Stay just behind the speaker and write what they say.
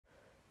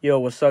Yo,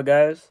 what's up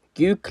guys?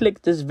 You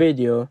click this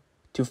video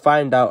to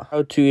find out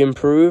how to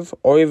improve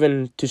or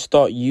even to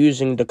start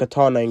using the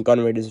Katana in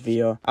Gun Raiders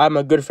VR. I have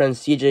my good friend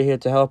CJ here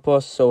to help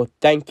us, so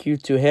thank you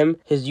to him.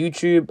 His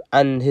YouTube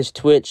and his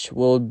Twitch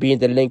will be in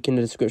the link in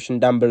the description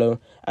down below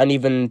and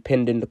even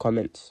pinned in the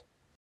comments.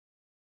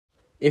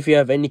 If you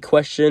have any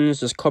questions,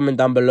 just comment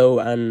down below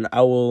and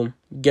I will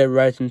get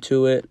right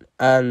into it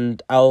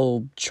and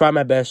I'll try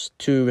my best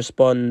to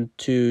respond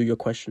to your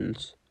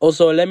questions.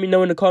 Also, let me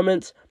know in the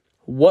comments,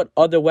 what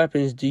other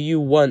weapons do you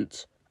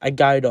want a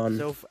guide on?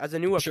 So, as a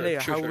newer player,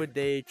 how would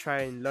they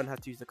try and learn how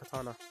to use the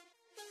katana?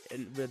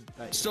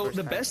 So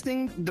the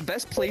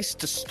best place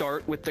to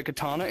start with the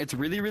katana, it's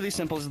really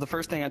simple. This is the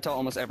first thing I tell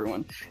almost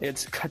everyone.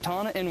 It's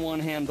katana in one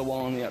hand, the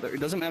wall in the other. It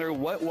doesn't matter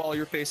what wall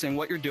you're facing,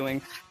 what you're doing.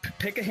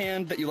 Pick a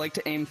hand that you like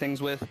to aim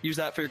things with, use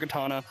that for your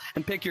katana,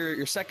 and pick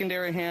your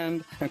secondary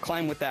hand and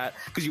climb with that,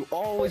 because you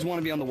always want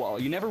to be on the wall.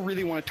 You never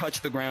really want to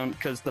touch the ground,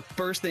 because the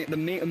first thing, the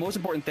most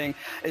important thing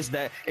is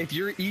that if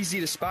you're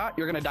easy to spot,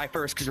 you're going to die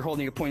first because you're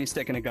holding a pointy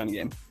stick in a gun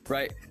game,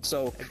 right?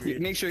 So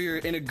make sure you're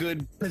in a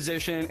good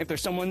position. If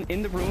there's someone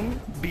in the room,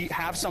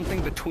 have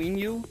something between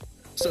you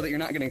so that you're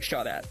not getting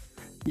shot at.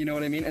 You know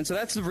what I mean? And so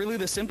that's really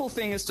the simple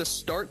thing, is to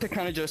start to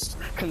kind of just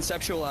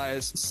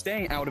conceptualize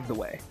staying out of the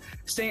way.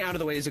 Staying out of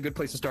the way is a good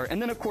place to start.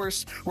 And then, of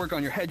course, work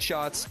on your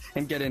headshots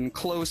and get in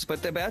close.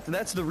 But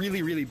that's the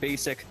really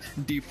basic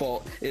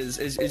default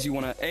is you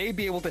want to, A,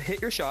 be able to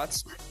hit your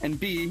shots, and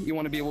B, you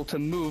want to be able to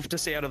move to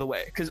stay out of the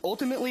way. Because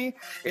ultimately,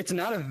 it's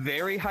not a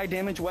very high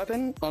damage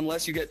weapon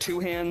unless you get two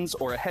hands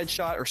or a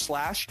headshot or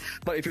slash.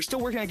 But if you're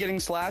still working on getting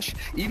slash,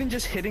 even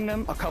just hitting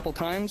them a couple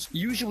times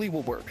usually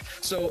will work.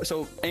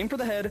 So aim for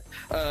the head.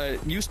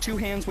 Use two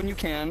hands when you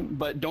can,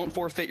 but don't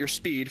forfeit your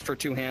speed for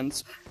two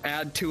hands.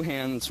 Add two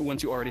hands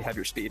once you already have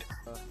your speed.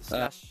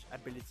 Slash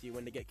ability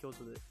when they get kills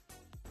with it.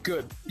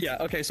 Good. Yeah,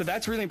 okay, so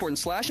that's really important.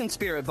 Slash and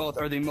Spirit both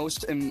are the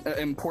most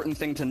important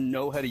thing to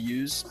know how to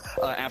use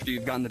after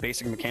you've gotten the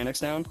basic mechanics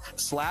down.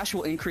 Slash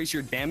will increase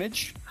your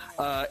damage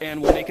and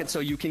will make it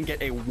so you can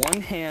get a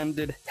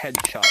one-handed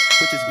headshot,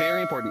 which is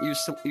very important.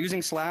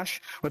 Using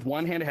Slash with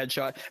one-handed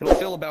headshot, it'll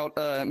fill about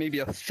maybe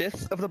a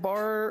fifth of the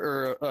bar,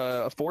 or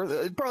a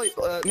fourth, probably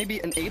maybe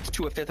an eighth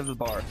to a fifth of the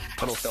bar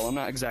it'll fill. I'm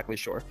not exactly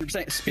sure.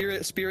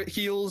 Spirit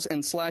heals,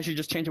 and Slash you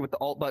just change it with the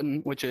Alt button,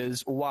 which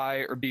is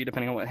Y or B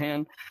depending on what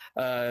hand.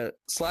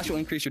 Slash will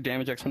increase your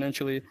damage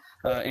exponentially,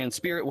 and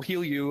Spirit will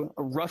heal you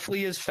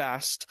roughly as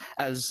fast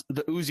as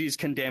the Uzis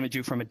can damage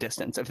you from a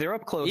distance. If they're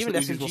up close, even the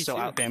Uzis will still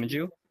out damage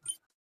you.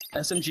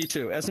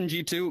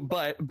 SMG 2,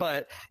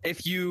 but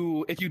if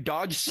you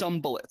dodge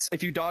some bullets,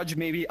 if you dodge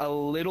maybe a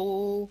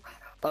little,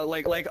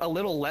 like a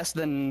little less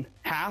than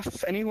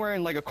half, anywhere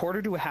in like a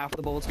quarter to a half of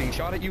the bullets being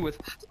shot at you with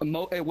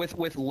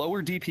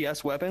lower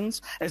DPS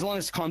weapons, as long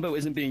as combo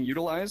isn't being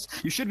utilized,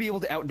 you should be able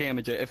to out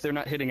damage it if they're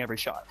not hitting every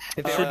shot.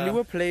 Should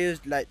newer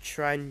players like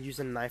try and use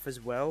a knife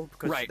as well,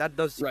 because that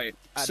does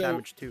add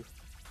damage too?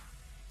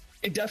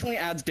 It definitely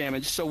adds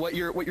damage. So what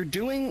you're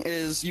doing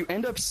is you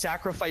end up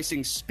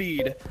sacrificing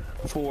speed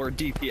for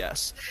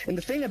DPS. And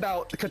the thing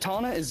about the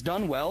katana is,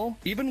 done well,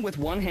 even with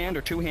one hand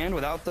or two hand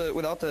without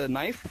the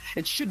knife,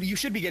 you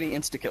should be getting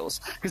insta kills,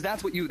 because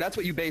that's what you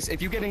base.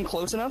 If you get in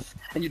close enough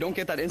and you don't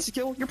get that insta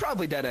kill, you're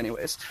probably dead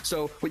anyways.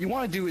 So what you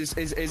want to do is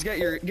get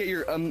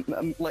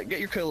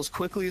your kill as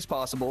quickly as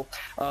possible,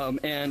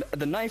 and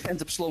the knife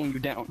ends up slowing you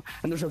down.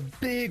 And there's a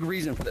big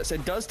reason for this.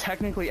 It does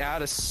technically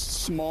add a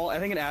small, I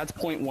think it adds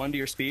 0.1 to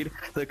your speed.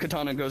 The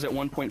katana goes at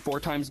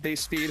 1.4 times base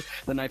speed.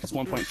 The knife is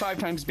 1.5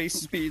 times base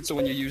speed. So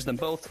when you use them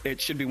both,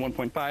 it should be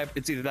 1.5.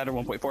 It's either that or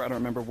 1.4. I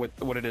don't remember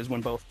what it is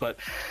when both. But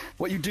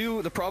what you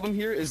do, the problem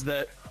here is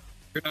that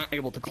you're not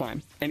able to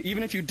climb. And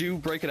even if you do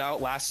break it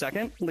out last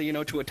second,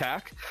 to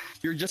attack,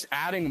 you're just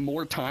adding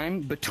more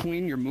time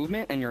between your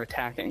movement and your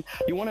attacking.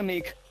 You want to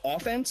make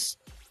offense,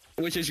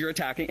 which is your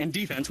attacking, and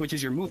defense, which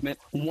is your movement,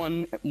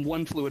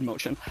 one fluid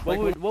motion. What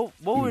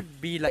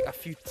would be like a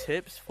few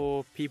tips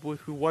for people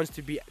who wants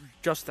to be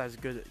just as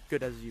good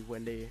as you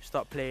when they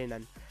start playing,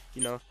 and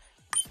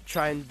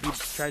trying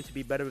to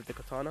be better with the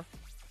katana?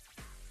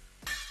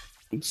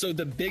 So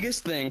the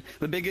biggest thing,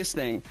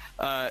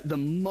 the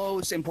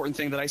most important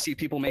thing that I see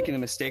people making a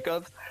mistake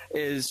of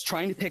is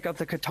trying to pick up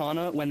the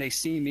katana when they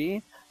see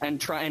me and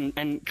trying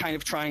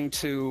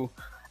to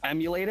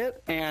emulate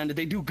it, and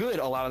they do good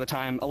a lot of the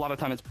time. A lot of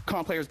the time it's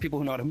comp players, people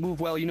who know how to move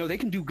well, they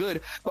can do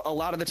good, but a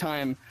lot of the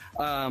time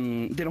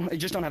they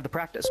just don't have the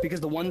practice.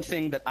 Because the one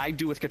thing that I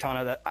do with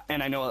katana,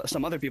 and I know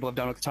some other people have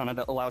done with katana,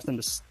 that allows them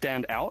to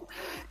stand out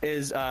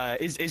is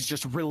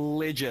just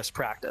religious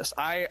practice.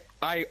 I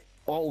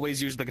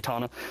always use the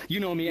katana.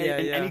 You know me,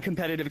 any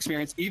competitive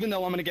experience, even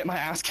though I'm gonna get my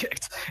ass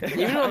kicked.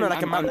 Even on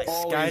like a map like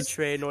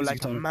Skytrain or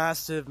like a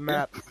massive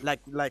map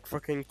like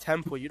fucking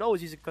Temple, you'd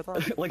always use a katana.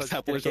 Like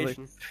Temple or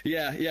something.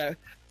 Yeah.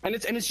 And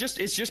it's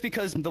just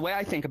because the way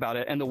I think about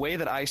it, and the way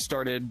that I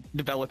started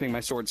developing my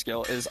sword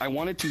skill, is I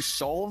wanted to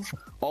solve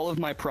all of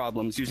my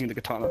problems using the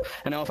katana.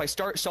 And now if I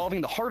start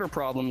solving the harder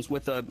problems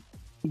with a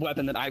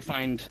weapon that I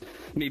find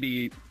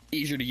maybe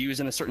easier to use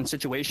in a certain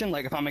situation.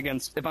 Like if I'm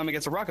against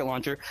a rocket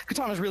launcher,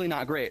 Katana's really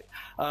not great.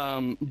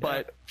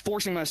 But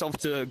forcing myself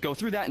to go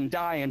through that and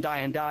die,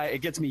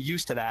 it gets me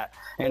used to that.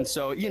 And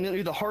so, you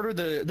know, the harder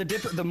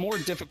the more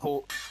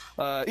difficult.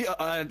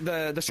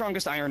 The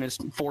strongest iron is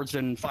forged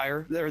in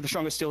fire, or the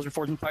strongest steels are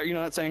forged in fire. You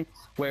know that saying,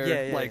 where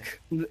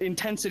the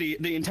intensity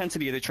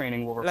of the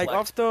training will reflect. Like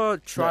after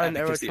trial and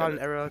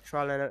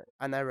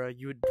error,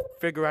 you would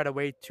figure out a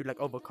way to like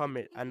overcome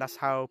it, and that's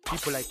how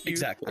people like you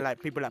and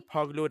like people like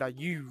Poglo, that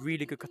you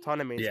really good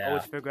katana mains,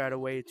 always figure out a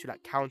way to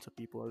like counter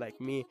people like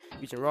me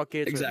using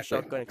rockets, or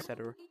shotgun,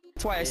 etc.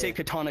 That's why I say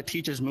katana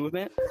teaches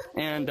movement,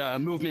 and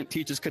movement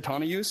teaches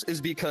katana use, is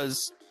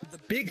because the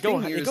big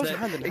thing here is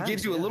that it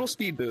gives you a little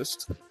speed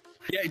boost.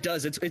 Yeah, it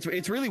does.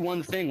 It's really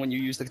one thing when you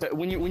use the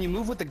when you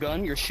move with the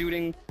gun, you're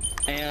shooting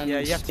and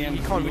you can't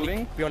moving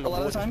really be on the a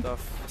lot of the time.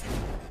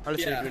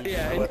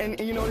 And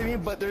you know what I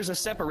mean. But there's a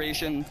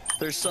separation.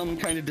 There's some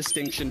kind of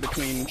distinction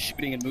between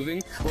shooting and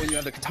moving. When you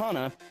have the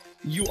katana,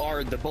 you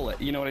are the bullet.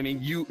 You know what I mean?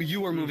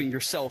 You are moving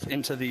yourself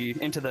into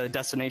the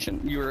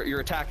destination. You're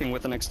attacking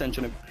with an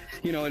extension of,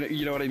 you know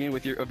what I mean,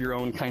 with your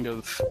own kind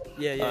of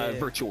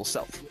virtual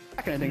self.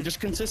 That kind of thing. Just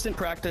consistent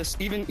practice.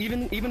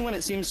 Even when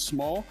it seems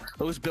small,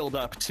 those build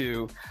up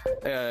to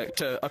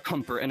a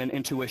comfort and an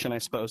intuition, I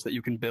suppose, that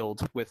you can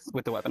build with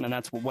the weapon. And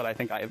that's what I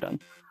think I have done.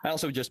 I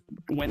also just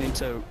went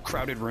into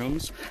crowded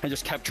rooms and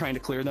just kept trying to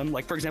clear them.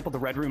 Like for example, the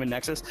red room in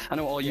Nexus. I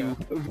know all you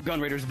Gun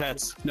Raiders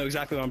vets know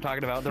exactly what I'm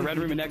talking about. The red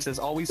room in Nexus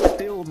always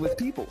filled with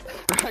people,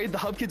 right? The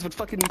hub kids would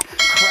fucking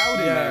crowd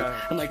in there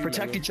and like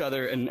protect each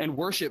other and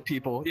worship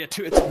people. Yeah,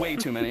 it's way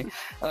too many.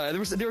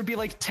 There would be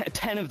like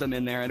 10 of them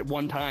in there at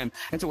one time.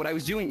 And so what I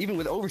was doing, even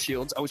with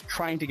overshields, I was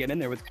trying to get in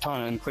there with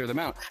katana and clear them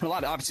out. And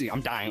obviously I'm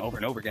dying over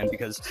and over again,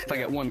 because if I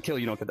get one kill,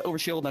 you don't get the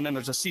overshield, and then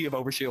there's a sea of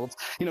overshields.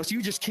 You know, so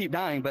you just keep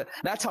dying. But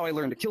that's how I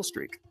learned to kill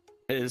streak,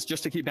 is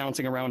just to keep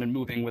bouncing around and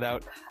moving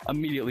without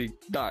immediately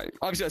dying.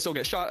 Obviously I still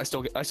get shot,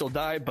 I still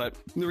die, but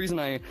the reason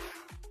I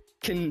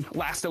can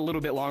last a little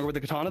bit longer with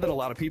the katana than a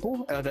lot of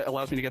people, that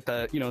allows me to get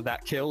that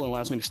kill and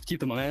allows me to keep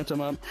the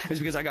momentum up, is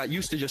because I got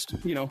used to just,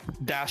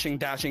 dashing,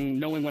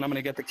 knowing when I'm going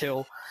to get the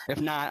kill.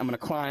 If not, I'm going to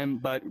climb.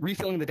 But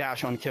refilling the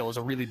dash on kill is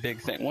a really big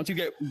thing. Once you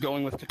get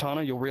going with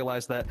katana, you'll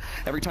realize that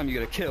every time you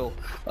get a kill,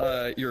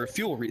 your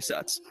fuel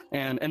resets,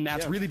 and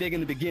that's really big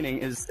in the beginning,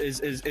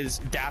 is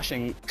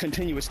dashing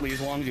continuously as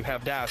long as you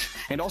have dash,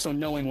 and also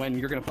knowing when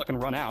you're going to fucking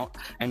run out,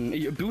 and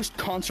you boost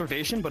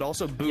conservation, but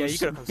also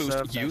boost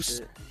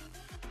use.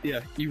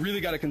 Yeah, you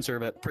really got to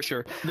conserve it, for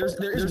sure.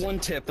 There's one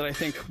tip that I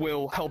think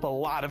will help a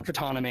lot of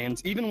katana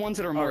mains, even ones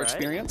that are more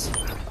experienced.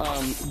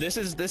 This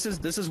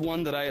is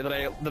one that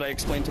I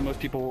explain to most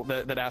people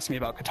that ask me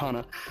about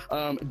katana.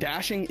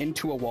 Dashing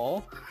into a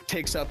wall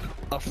takes up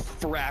a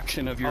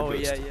fraction of your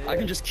boost. I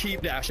can just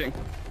keep dashing.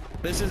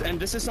 This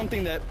is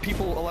something that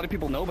a lot of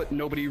people know, but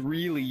nobody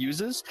really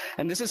uses.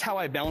 And this is how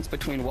I bounce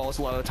between walls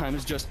a lot of the time,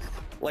 is just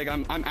like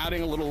I'm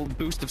adding a little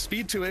boost of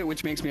speed to it,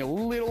 which makes me a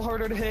little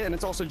harder to hit, and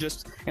it's also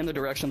just in the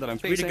direction that I'm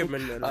facing.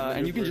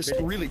 And you can just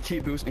really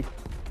keep boosting.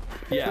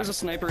 Yeah, there's a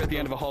sniper at the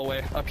end of a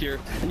hallway up here,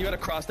 and you got to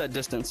cross that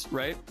distance,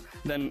 right?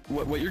 Then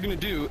what you're gonna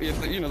do, if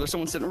there's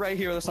someone sitting right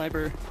here with a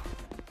sniper,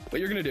 what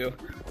you're gonna do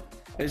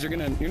is you're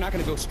not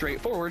gonna go straight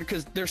forward,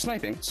 because they're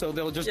sniping, so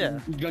they'll just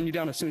gun you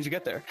down as soon as you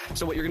get there.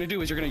 So what you're gonna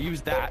do is you're gonna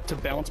use that to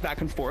bounce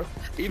back and forth,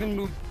 even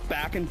move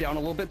back and down a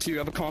little bit so you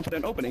have a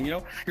confident opening.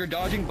 You're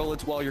dodging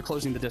bullets while you're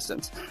closing the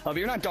distance. But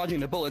you're not dodging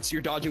the bullets,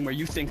 you're dodging where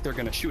you think they're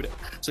gonna shoot it.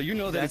 So you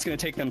know that it's gonna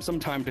take them some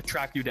time to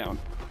track you down.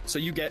 So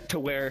you get to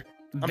where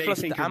they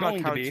think you're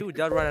going to be. Too.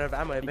 They'll run out of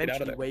ammo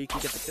eventually, where you can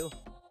get the kill.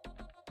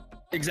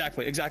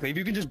 Exactly. If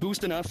you can just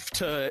boost enough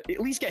to at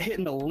least get hit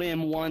in the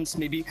limb once,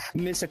 maybe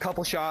miss a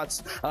couple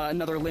shots,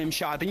 another limb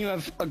shot, then you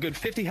have a good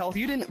 50 health.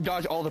 You didn't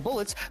dodge all the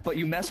bullets, but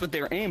you messed with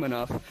their aim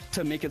enough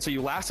to make it so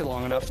you lasted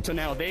long enough. So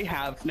now they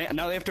have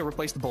to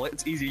replace the bullet.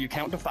 It's easy. You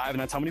count to 5, and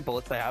that's how many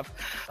bullets they have.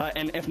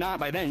 And if not,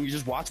 by then you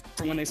just watch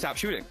for when they stop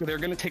shooting. They're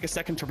going to take a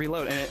second to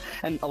reload,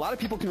 and a lot of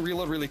people can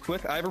reload really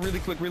quick. I have a really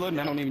quick reload, and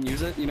I don't even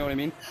use it. You know what I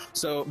mean?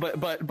 So,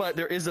 but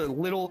there is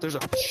there's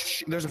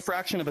a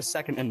fraction of a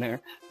second in there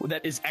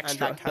that is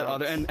extra.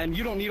 And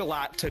you don't need a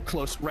lot to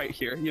close right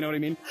here. You know what I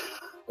mean?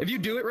 If you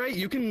do it right,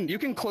 you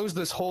can close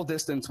this whole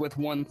distance with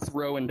one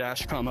throw and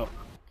dash combo.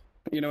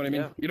 You know what I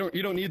mean? Yeah.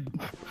 You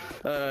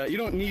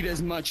don't need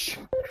as much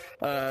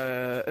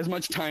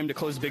time to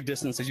close big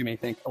distance as you may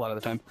think a lot of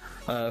the time.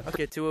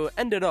 Okay, to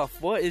end it off,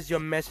 what is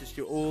your message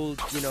to all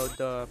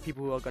the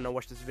people who are gonna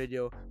watch this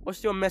video?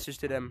 What's your message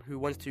to them who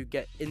wants to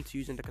get into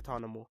using the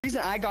katana more? The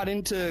reason I got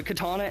into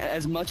katana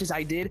as much as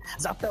I did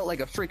is I felt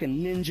like a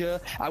freaking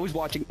ninja. I was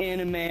watching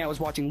anime, I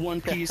was watching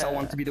One Piece. I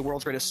wanted to be the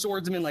world's greatest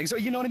swordsman. Like, so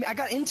you know what I mean? I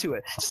got into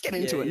it. Just get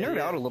into it, nerd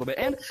out a little bit,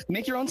 and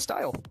make your own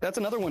style. That's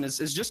another one. Is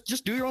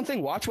just do your own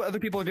thing. Watch what other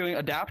people are doing.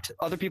 Adapt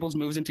other people's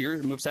moves into your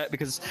moveset,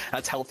 because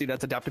that's healthy.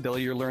 That's adaptability.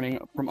 adaptability. You're learning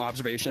from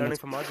observation. Learning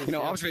from others, you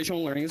know, yeah.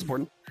 observational learning is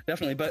important,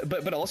 definitely.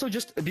 But also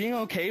just being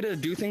okay to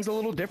do things a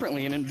little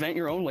differently and invent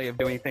your own way of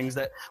doing things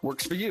that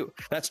works for you.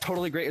 That's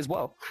totally great as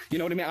well. You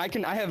know what I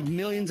mean? I have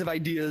millions of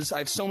ideas. I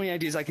have so many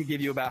ideas I could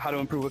give you about how to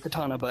improve a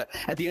katana, but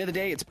at the end of the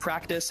day, it's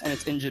practice and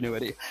it's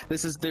ingenuity.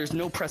 There's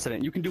no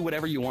precedent. You can do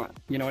whatever you want.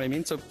 You know what I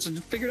mean? So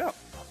just figure it out.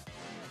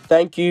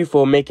 Thank you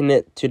for making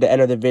it to the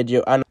end of the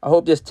video, and I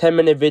hope this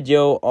 10-minute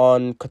video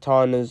on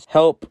katanas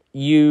help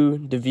you,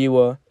 the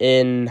viewer,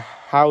 in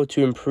how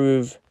to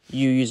improve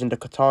you using the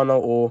katana,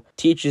 or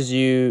teaches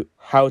you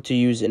how to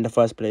use it in the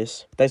first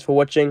place. Thanks for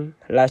watching,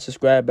 like,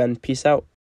 subscribe, and peace out.